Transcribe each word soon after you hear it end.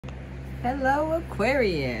Hello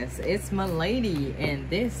Aquarius, it's Malady and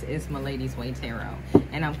this is Malady's Way Tarot,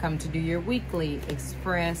 and I'm coming to do your weekly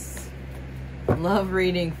express love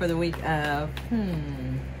reading for the week of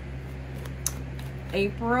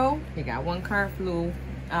April. You got one card flew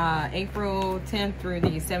April 10th through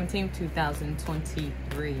the 17th,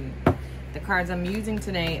 2023. The cards I'm using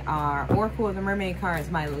today are Oracle of the Mermaid cards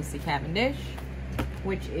by Lucy Cavendish,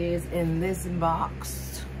 which is in this box.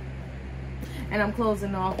 And I'm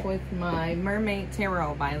closing off with my Mermaid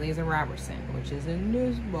Tarot by Lisa Robertson, which is in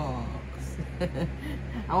this box.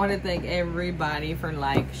 I want to thank everybody for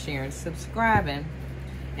sharing, subscribing,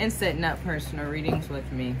 and setting up personal readings with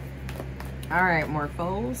me. All right,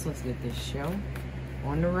 Morphos, let's get this show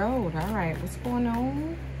on the road. All right, what's going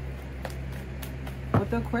on with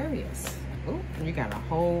the Aquarius? Oh, you got a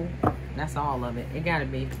whole, that's all of it. It got to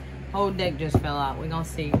be. Whole deck just fell out. We're going to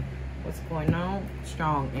see what's going on.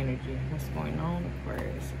 Strong energy. What's going on?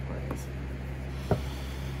 Aquarius, Aquarius.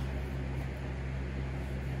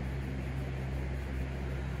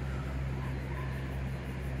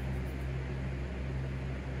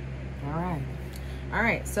 All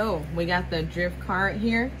right, so we got the drift card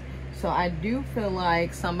here. So I do feel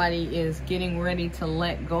like somebody is getting ready to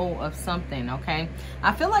let go of something, okay?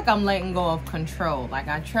 I feel like I'm letting go of control. Like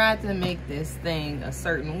I tried to make this thing a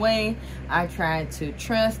certain way. I tried to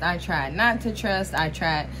trust. I tried not to trust. I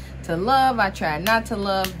tried to love. I tried not to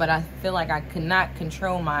love. But I feel like I could not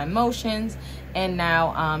control my emotions. And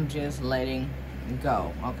now I'm just letting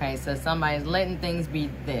go, okay? So somebody's letting things be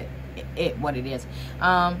what it is.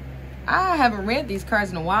 I haven't read these cards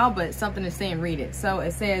in a while, but something is saying read it. So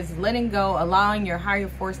it says letting go, allowing your higher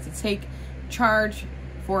force to take charge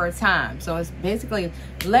for a time. So it's basically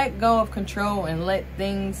let go of control and let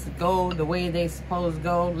things go the way they supposed to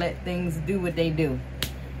go. Let things do what they do.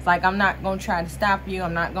 It's like I'm not going to try to stop you.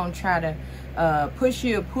 I'm not going to try to push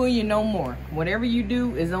you or pull you no more. Whatever you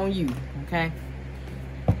do is on you, okay?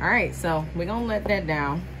 All right, so we're going to let that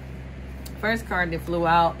down. First card that flew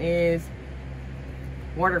out is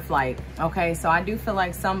Water Flight. Okay, so I do feel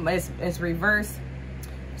like it's reversed.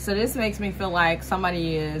 So this makes me feel like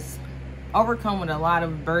somebody is overcome with a lot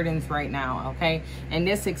of burdens right now, okay? And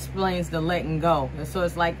this explains the letting go. So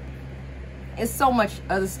it's like it's so much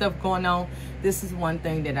other stuff going on. This is one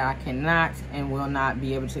thing that I cannot and will not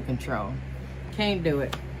be able to control. Can't do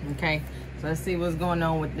it, okay? So let's see what's going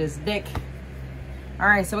on with this deck. All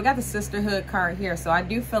right, so we got the sisterhood card here. So I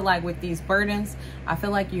do feel like with these burdens, I feel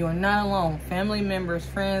like you are not alone. Family members,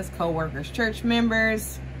 friends, co-workers, church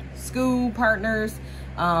members, school partners.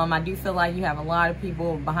 I do feel like you have a lot of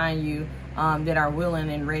people behind you that are willing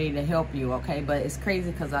and ready to help you, okay? But it's crazy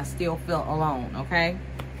because I still feel alone, okay?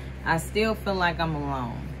 I still feel like I'm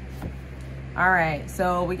alone. All right,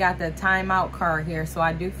 so we got the timeout card here. So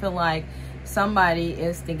I do feel like somebody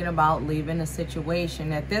is thinking about leaving a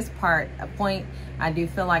situation. At this point, I do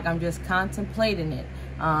feel like I'm just contemplating it.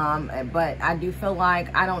 But I do feel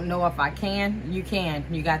like I don't know if I can. You can.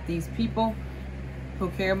 You got these people who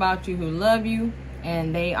care about you, who love you,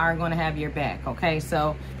 and they are going to have your back, okay?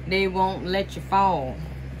 So they won't let you fall,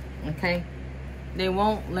 okay? They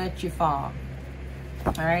won't let you fall.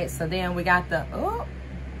 All right, so then we got the,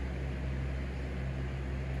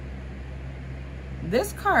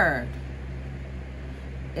 this card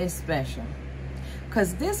is special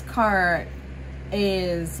because this card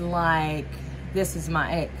is like, this is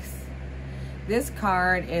my ex. This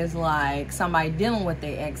card is like somebody dealing with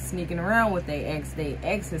their ex, sneaking around with their ex. Their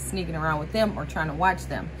ex is sneaking around with them or trying to watch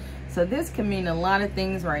them. So this can mean a lot of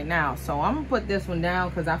things right now. So I'm gonna put this one down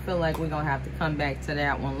because I feel like we're gonna have to come back to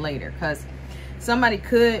that one later, because somebody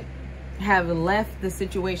could have left the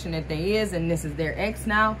situation that they is and this is their ex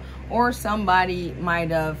now, or somebody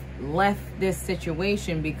might have left this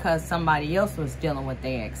situation because somebody else was dealing with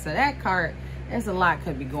their ex. So that card, there's a lot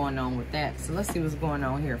could be going on with that. So let's see what's going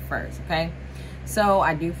on here first, okay? So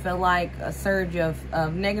I do feel like a surge of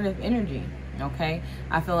negative energy, okay?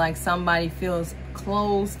 I feel like somebody feels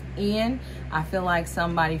closed in. I feel like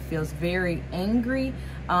somebody feels very angry.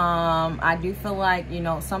 I do feel like, you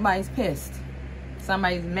know, somebody's pissed.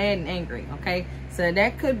 Somebody's mad and angry, okay? So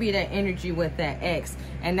that could be that energy with that ex.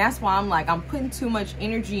 And that's why I'm like, I'm putting too much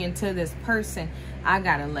energy into this person. I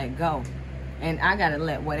gotta let go. And I gotta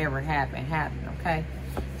let whatever happen, okay?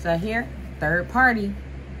 So here, third party.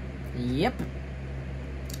 Yep.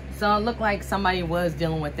 So it looked like somebody was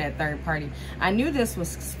dealing with that third party. I knew this was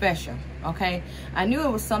special, okay? I knew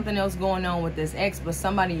it was something else going on with this ex, but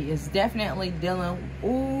somebody is definitely dealing,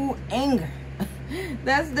 anger.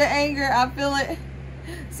 That's the anger, I feel it.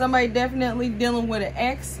 Somebody definitely dealing with an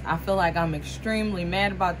ex. I feel like I'm extremely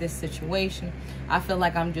mad about this situation. I feel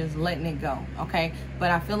like I'm just letting it go, okay?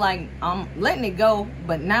 But I feel like I'm letting it go,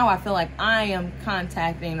 but now I feel like I am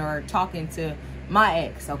contacting or talking to my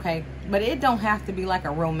ex, okay? But it don't have to be like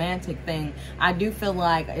a romantic thing. I do feel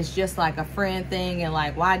like it's just like a friend thing, and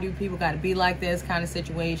like, why do people got to be like this kind of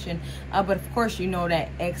situation? But of course, you know that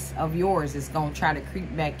ex of yours is gonna try to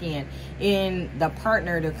creep back in the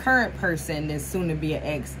partner, the current person that's soon to be an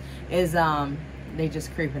ex is they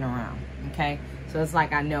just creeping around, okay? So it's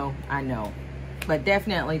like, I know, but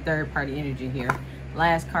definitely third party energy here.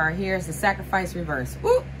 Last card here is the Sacrifice reverse.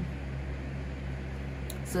 Woo!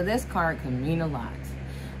 So this card can mean a lot.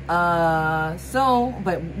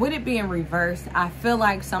 But with it being reversed, I feel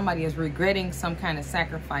like somebody is regretting some kind of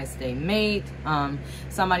sacrifice they made.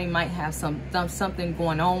 Somebody might have something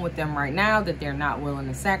going on with them right now that they're not willing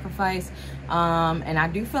to sacrifice. And I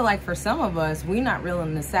do feel like for some of us, we're not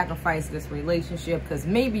willing to sacrifice this relationship because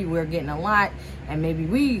maybe we're getting a lot, and maybe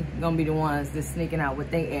we gonna be the ones that's sneaking out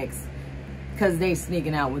with their ex because they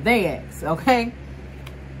sneaking out with their ex, okay?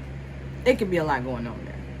 It could be a lot going on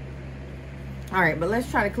there. All right, but let's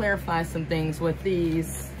try to clarify some things with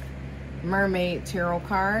these Mermaid Tarot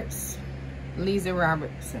cards. Lisa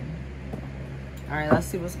Robertson. All right, let's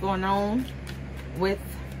see what's going on with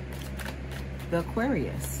the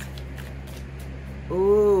Aquarius.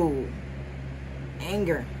 Ooh,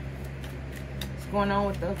 anger. What's going on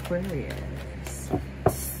with the Aquarius?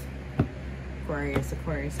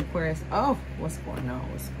 Aquarius. Oh, what's going on?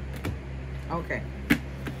 Okay.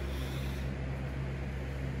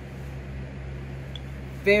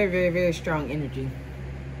 Very, very, very strong energy.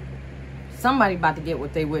 Somebody about to get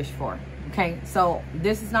what they wish for. Okay, so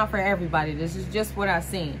this is not for everybody. This is just what I've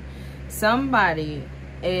seen. Somebody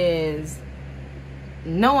is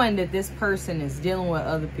knowing that this person is dealing with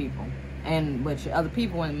other people, and which other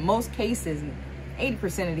people in most cases,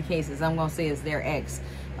 80% of the cases, I'm gonna say is their ex.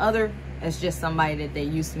 Other, it's just somebody that they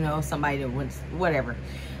used to know, somebody that was whatever.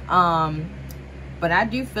 But I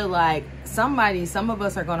do feel like some of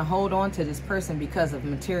us are going to hold on to this person because of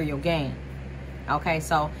material gain. Okay,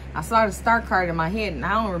 so I saw the star card in my head, and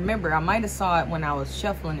I don't remember. I might have saw it when I was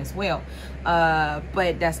shuffling as well.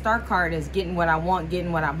 But that star card is getting what I want,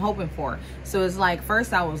 getting what I'm hoping for. So it's like,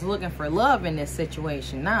 first I was looking for love in this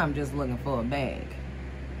situation. Now I'm just looking for a bag.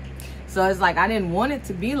 So it's like, I didn't want it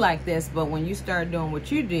to be like this, but when you start doing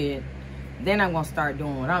what you did, then I'm going to start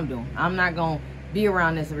doing what I'm doing. I'm not going to be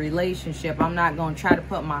around this relationship. I'm not going to try to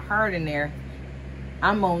put my heart in there.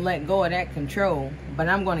 I'm going to let go of that control, but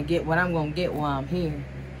I'm going to get what I'm going to get while I'm here.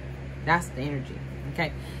 That's the energy.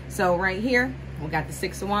 Okay, so right here we got the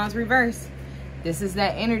Six of Wands reverse. This is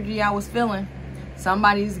that energy I was feeling.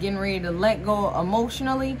 Somebody's getting ready to let go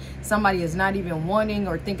emotionally. Somebody is not even wanting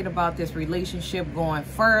or thinking about this relationship going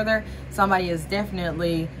further. Somebody is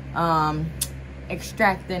definitely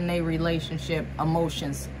extracting their relationship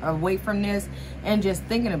emotions away from this and just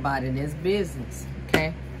thinking about it as business.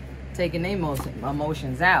 Okay, taking their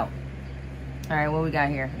emotions out. All right, what we got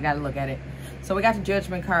here? We got to look at it. So we got the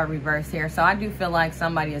Judgment card reversed here. So I do feel like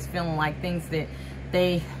somebody is feeling like things that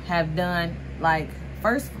they have done, like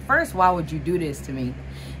first, why would you do this to me?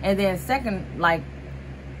 And then second, like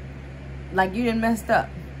you done messed up.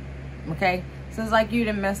 Okay, so it's like you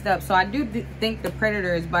done messed up. So I do think the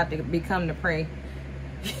predator is about to become the prey.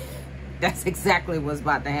 That's exactly what's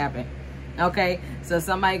about to happen. Okay, so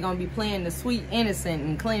somebody gonna be playing the sweet innocent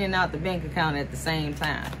and cleaning out the bank account at the same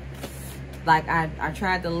time. Like, I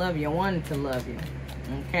tried to love you, I wanted to love you.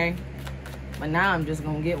 Okay, but now I'm just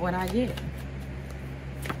gonna get what I get.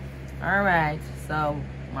 All right, so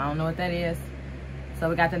I don't know what that is. So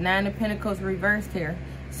we got the Nine of Pentacles reversed here.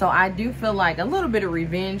 So I do feel like a little bit of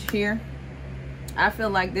revenge here. I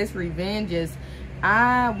feel like this revenge is,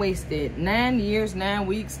 I wasted 9 years, 9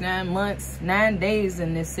 weeks, 9 months, 9 days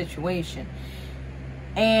in this situation,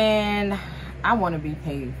 and I want to be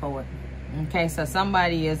paid for it. Okay, so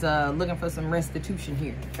somebody is looking for some restitution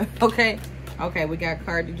here. Okay, we got a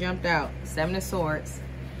card that jumped out. Seven of Swords.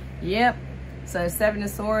 Yep. So Seven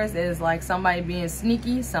of Swords is like somebody being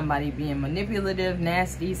sneaky, somebody being manipulative,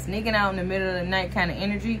 nasty, sneaking out in the middle of the night kind of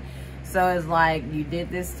energy. So it's like, you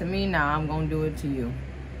did this to me, now I'm gonna do it to you.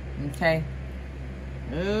 Okay.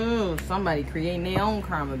 Ooh, somebody creating their own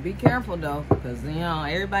karma. Be careful though, because you know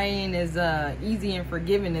everybody ain't as easy and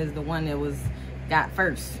forgiving as the one that got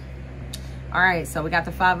first. All right, so we got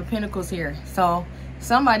the Five of Pentacles here. So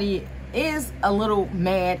somebody is a little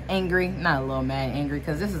mad, angry. Not a little mad, angry,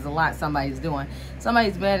 because this is a lot somebody's doing.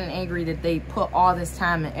 Somebody's mad and angry that they put all this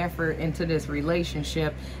time and effort into this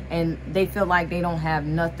relationship, and they feel like they don't have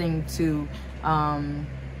nothing to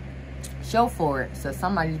show for it. So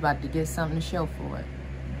somebody's about to get something to show for it.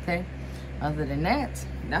 Okay. Other than that,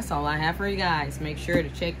 that's all I have for you guys. Make sure to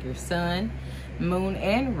check your sun, moon,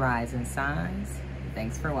 and rising signs.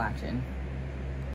 Thanks for watching.